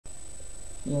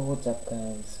Yo, what's up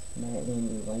guys? Matt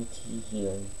Landry YT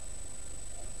here.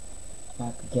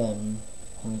 Back again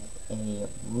with a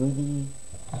really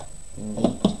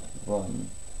late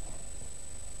run.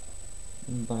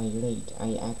 And by late,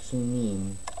 I actually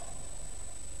mean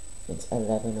it's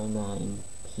 11:09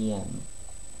 p.m.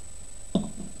 So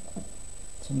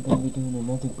I'm gonna be doing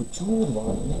another Bejeweled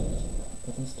one,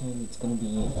 but this time it's gonna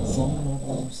be Zen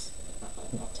levels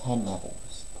with 10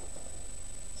 levels.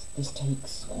 This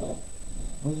takes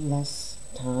way less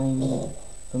time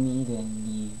for me than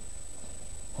the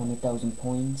 100,000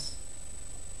 points.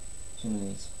 So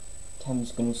anyways,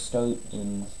 time's gonna start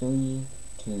in 3,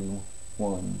 2,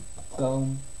 1, go.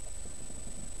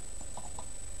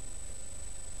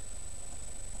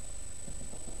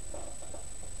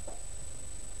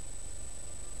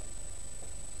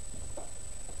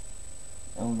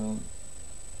 I don't know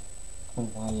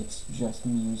why it's just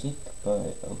music,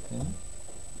 but okay.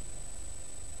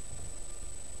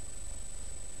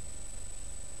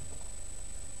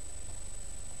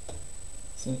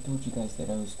 So I told you guys that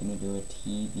I was gonna do a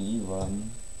TV run.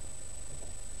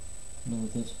 No,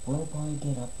 this will probably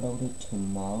get uploaded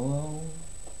tomorrow,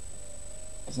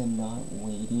 because I'm not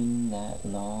waiting that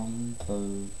long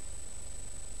for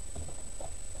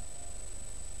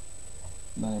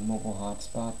my mobile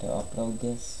hotspot to upload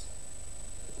this.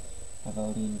 I've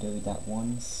already endured that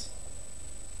once.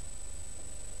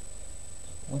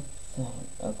 What the?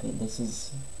 Okay, this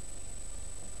is...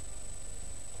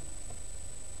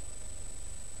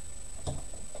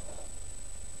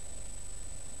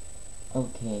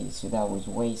 Okay, so that was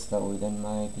way slower than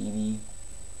my PB.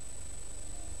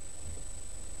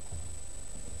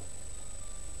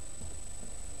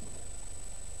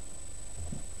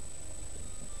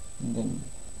 And then,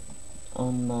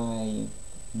 on my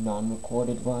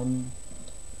non-recorded run,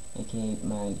 aka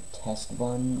my test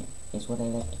run, is what I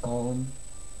like to call them,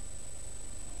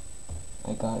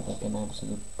 I got like an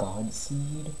absolute god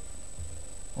seed.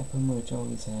 I pretty much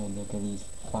always had like at least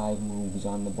 5 moves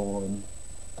on the board.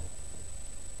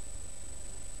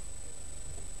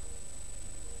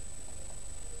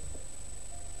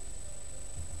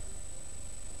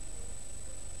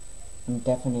 I'm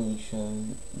definitely sure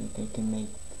like I can make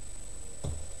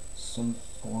some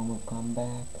form of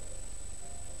comeback.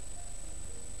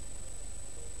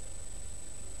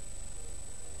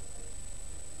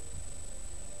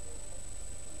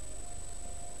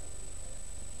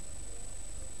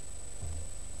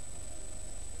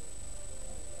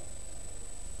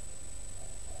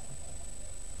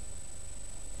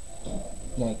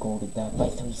 Yeah, I golded that by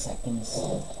 3 seconds.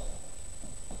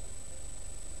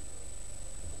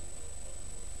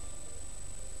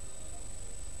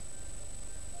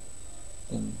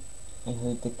 Then I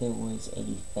heard that there was a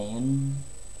fan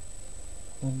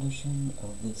rendition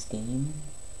of this game.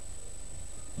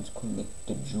 It's called like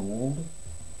Bejeweled,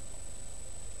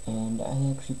 and I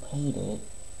actually played it,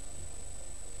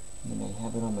 and I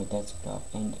have it on my desktop,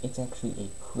 and it's actually a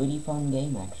pretty fun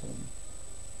game actually.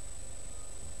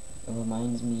 It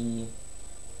reminds me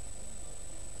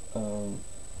of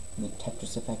the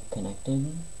Tetris Effect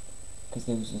Connected, because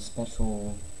there's a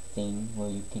special thing where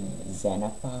you can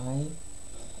zenify,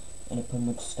 and it pretty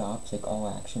much stops like all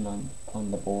action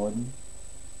on the board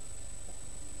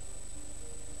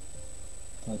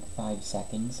for like 5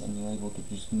 seconds, and you're able to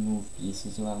just move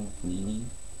pieces around freely.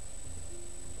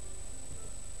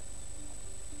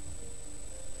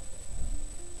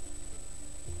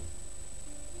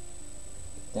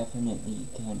 Definitely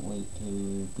can't wait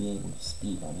to be able to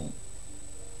speed on it.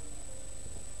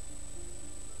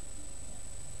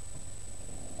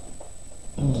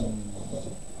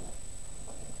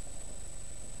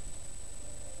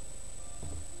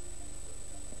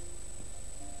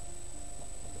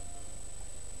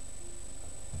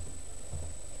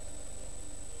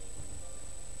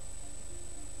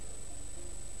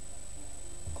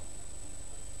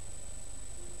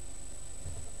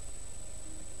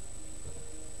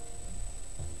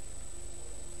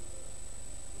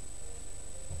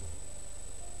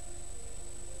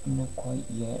 I'm not quite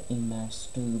yet a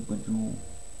master Bejeweled.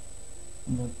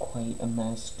 I'm not quite a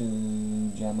master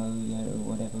jammer yet, or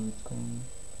whatever it's called.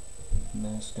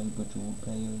 Master Bejeweled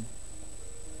player.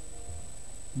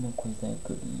 I'm not quite that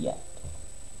good yet.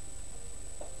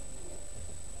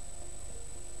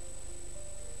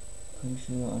 Pretty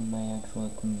sure on my actual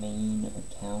like, main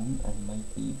account I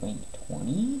might be ranked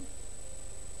 20?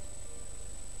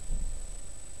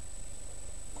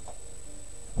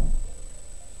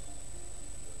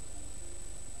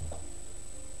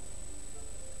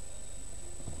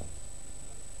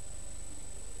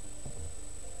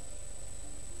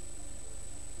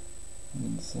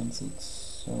 And since it's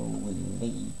so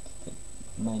late,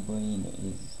 my brain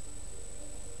is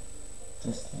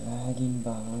just lagging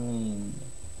behind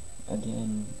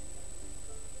again.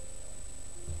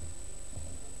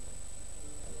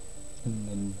 And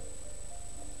then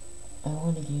I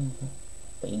want to give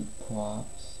big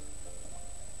props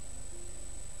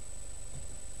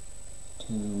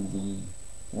to the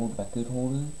world record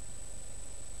holder.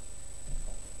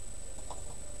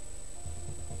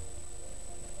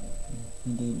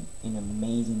 He did an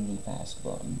amazingly fast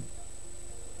run.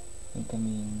 Like, I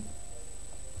mean,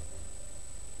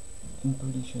 I'm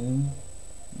pretty sure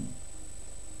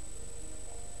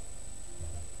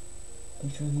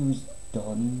he was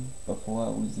done before I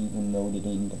was even loaded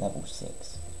into level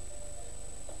 6.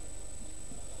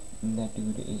 And that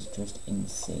dude is just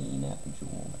insane at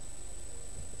Bejeweled.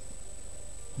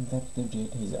 And that's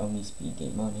legit his only speed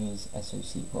game on his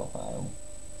SOC profile.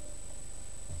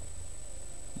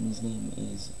 And his name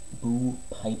is Boo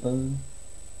Piper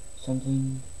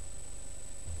something.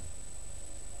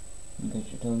 You guys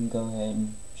should go ahead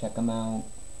and check him out.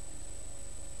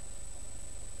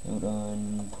 Out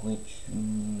on Twitch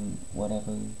and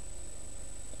whatever.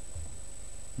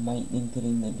 Might link it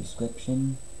in the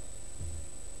description.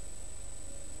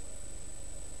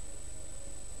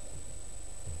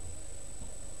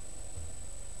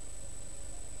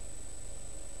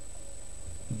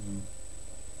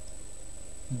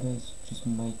 You guys just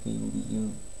might be able to hear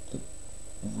the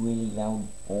really loud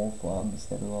bullfrogs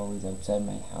that are always outside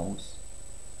my house.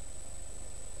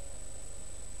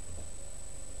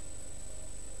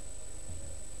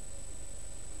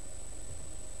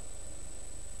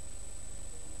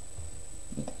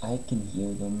 Like, I can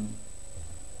hear them.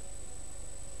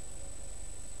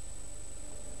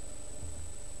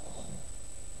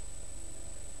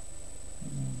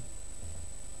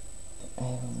 I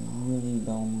have a really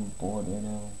low move board right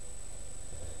now.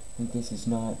 Like, this is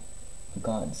not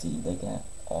God Seed, like, at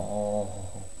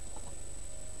all.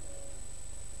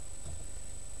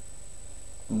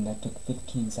 And that took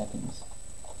 15 seconds.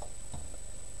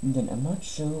 And then, I'm not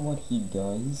sure what he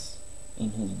does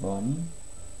in his run,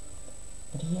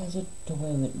 but he has it to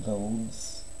where it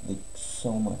loads, like,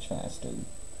 so much faster.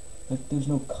 Like, there's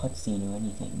no cutscene or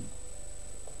anything.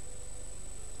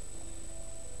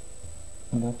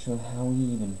 I'm not sure how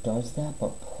he even does that,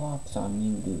 but props on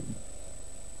you, dude.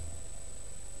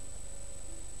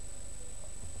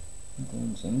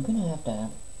 Okay, so I'm gonna have to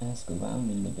ask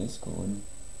around in the Discord.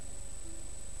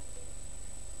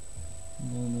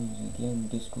 And then there's again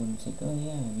Discord, and it's like, oh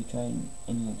yeah, have you tried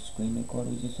any like screen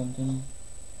recorders or something?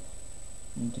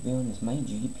 And to be honest, my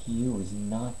GPU is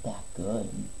not that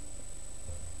good.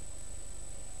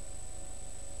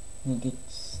 Like,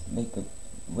 it's like a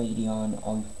Radeon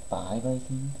R5, I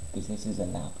think, because this is a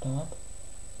laptop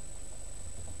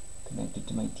connected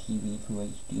to my TV through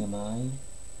HDMI.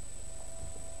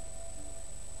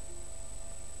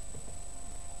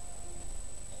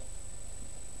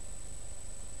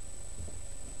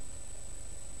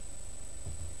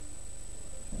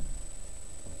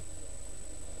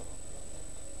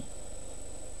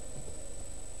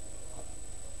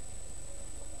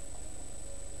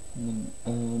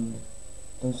 And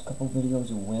those couple videos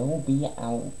will be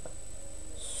out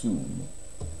soon,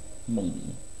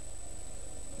 maybe,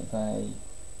 if I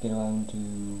get around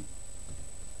to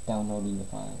downloading the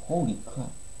file. Holy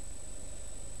crap.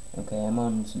 Okay, I'm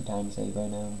on some time save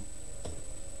right now.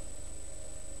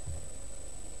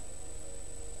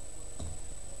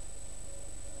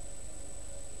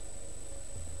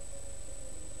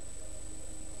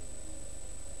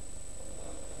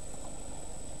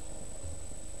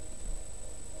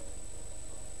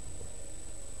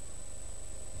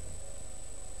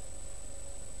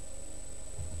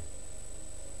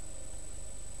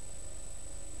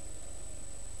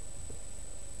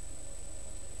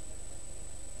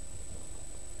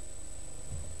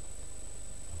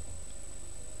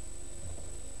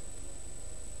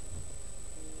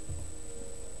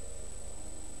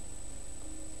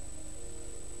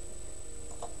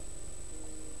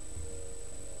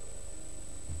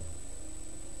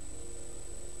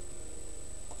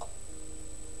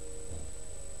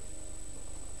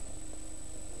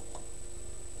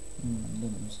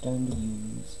 Then I'm starting to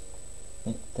use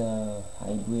like the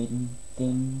hybrid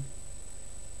thing,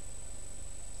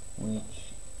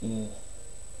 which if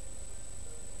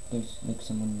there's like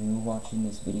someone new watching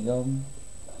this video,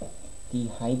 the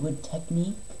hybrid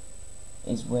technique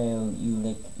is where you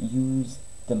like use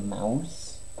the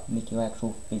mouse, like your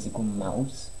actual physical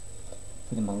mouse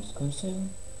for the mouse cursor,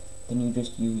 then you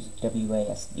just use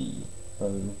WASD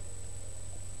for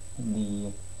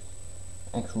the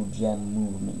actual gem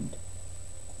movement.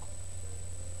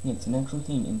 Yeah, it's an actual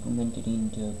thing implemented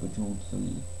into Bejeweled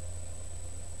 3.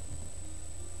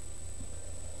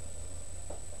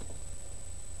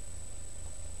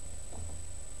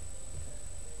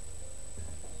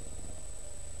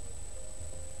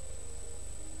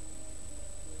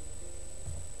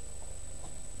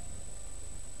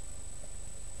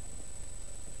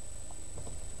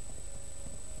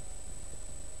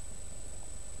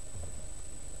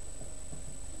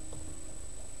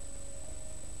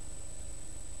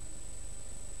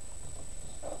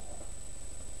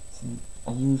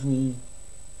 I usually,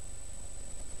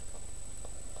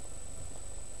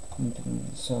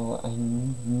 so I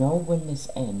know when this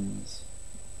ends,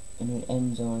 and it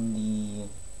ends on the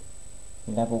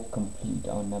level complete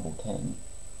on level 10.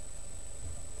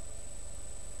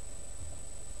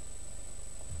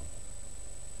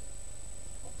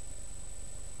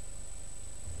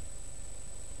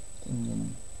 And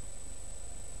then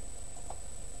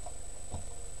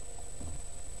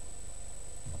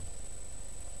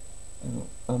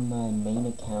on my main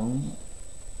account,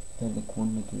 there's like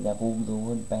one like level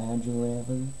lord badge or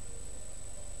whatever.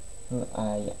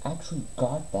 I actually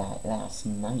got that last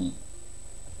night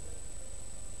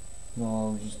while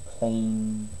I was just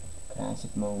playing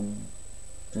classic mode,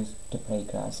 just to play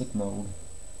classic mode.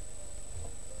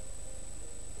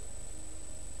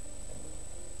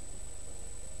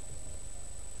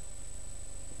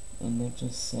 And let's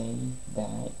just say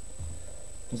that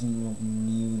doesn't have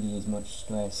nearly as much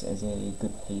stress as a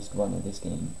good paced run of this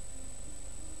game.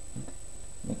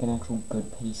 Like an actual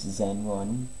good paced Zen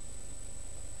run.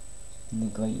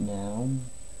 Like right now,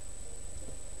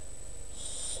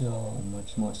 so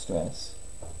much more stress.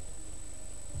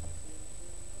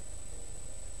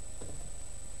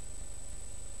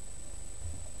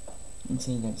 I'd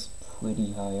say that's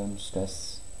pretty high on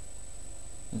stress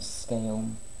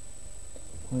scale.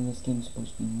 When this game's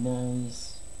supposed to be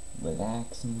nice,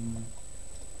 relaxing.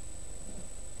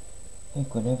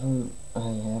 Like whenever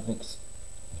I have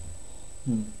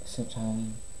such high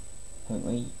heart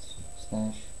rates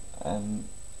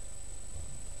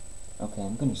okay,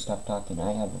 I'm gonna stop talking.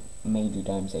 I have a major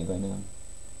time save right now.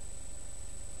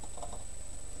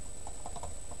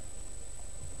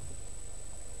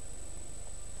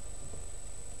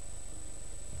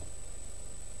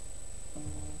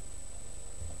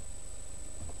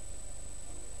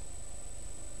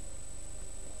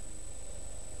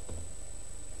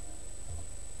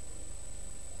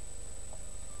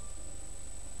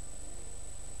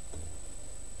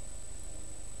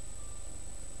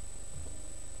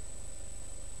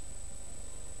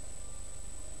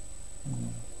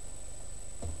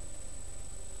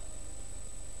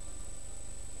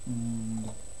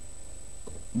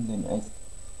 And then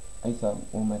I thought,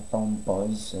 well, my phone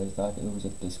buzzed, so I thought it was a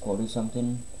Discord or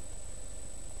something.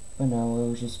 But no, it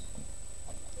was just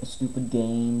a stupid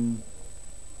game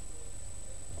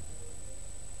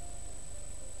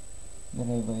that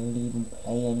I rarely even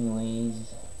play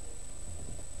anyways.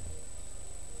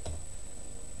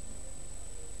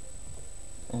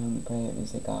 I don't play it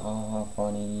was like, ah,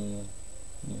 funny.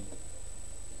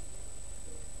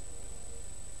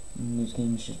 And this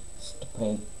game's just to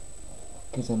play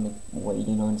because I'm like,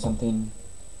 waiting on something.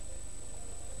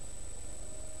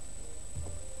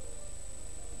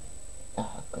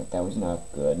 Ah, God, that was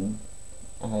not good.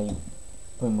 I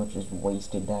pretty much just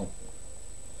wasted that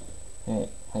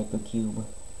hypercube.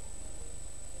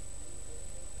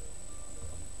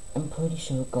 I'm pretty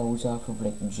sure it goes off of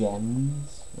like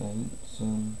gems, right? So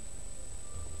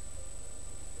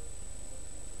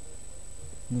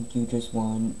like you just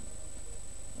want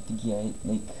to get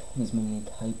like as many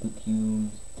like hypercubes.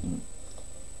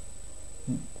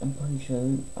 I'm pretty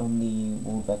sure on the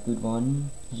world record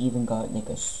one, he even got like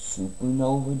a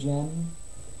supernova gem,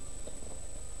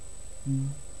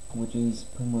 which is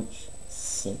pretty much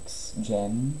 6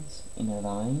 gems in a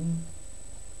line.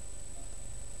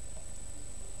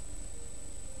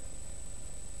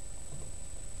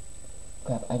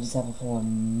 Crap, I just have a 4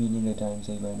 minute time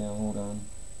save right now, hold on.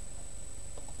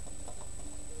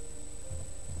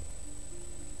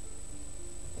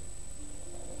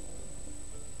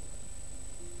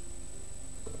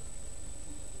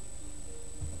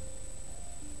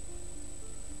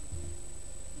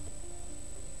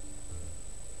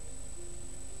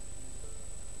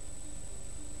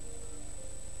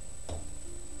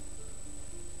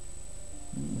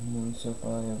 So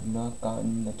far I have not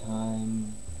gotten the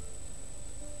time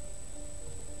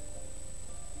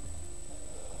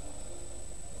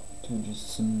to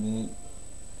just submit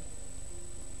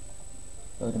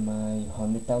go to my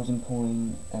 100,000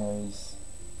 point as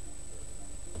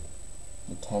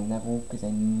the 10 level, because I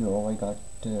know I got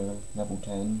to level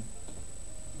 10.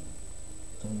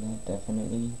 done that,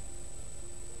 definitely.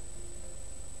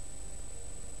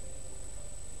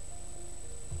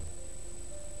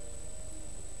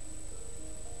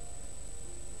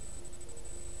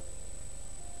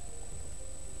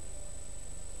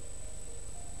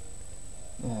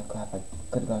 Ah, crap, I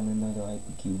could've gotten another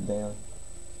hypercube there.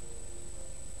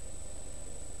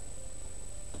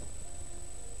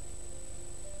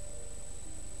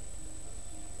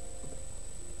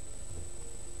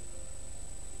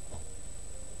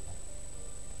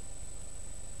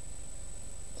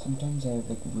 Sometimes I have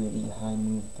like really high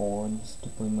move boards to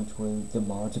pretty much where the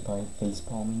mods are probably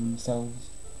facepalming themselves.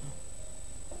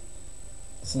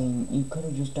 Saying, you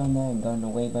could've just done that and gotten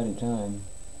away by the time.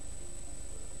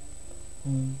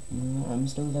 I'm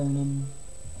still learning.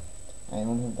 I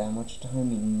don't have that much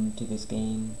time into this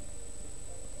game.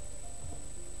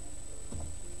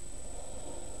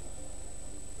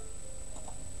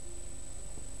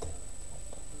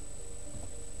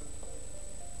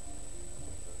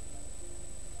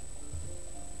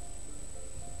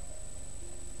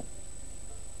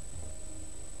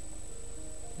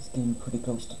 It's getting pretty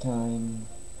close to time.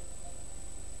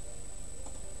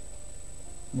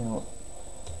 Now,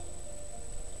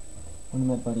 one of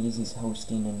my buddies is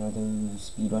hosting another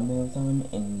speedrun marathon,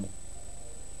 and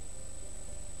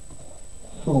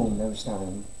boom, there's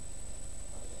time.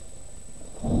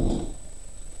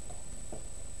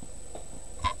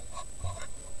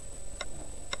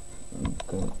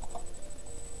 Good.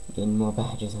 Getting more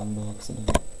badges on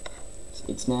accident.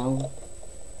 It's now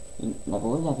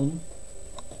level 11,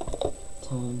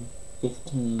 time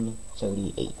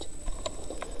 15:38.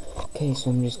 Okay, so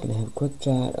I'm just gonna have a quick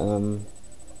chat.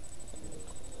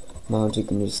 Mods, you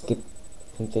can just skip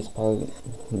this part.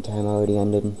 The time already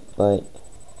ended, but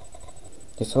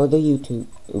just for the YouTube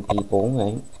people,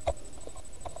 right?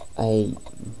 I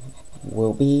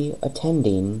will be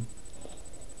attending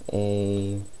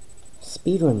a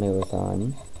speedrun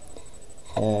marathon.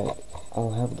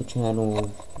 I'll have the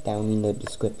channel down in the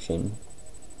description.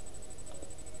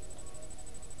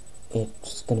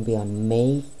 It's gonna be on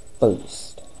May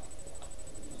 1st.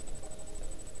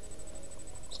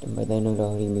 And by then it'll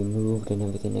already be moved and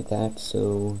everything like that,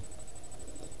 so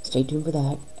stay tuned for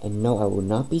that. And no, I will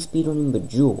not be speedrunning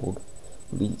Bejeweled.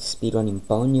 I'll be speedrunning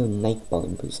Burn Your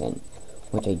Nightburn %,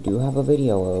 which I do have a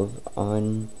video of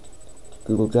on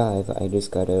Google Drive. I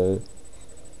just gotta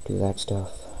do that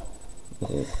stuff with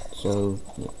it. So,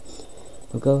 yeah.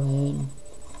 We'll go ahead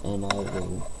and I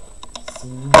will see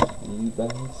you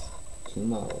guys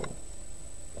tomorrow.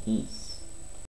 Peace.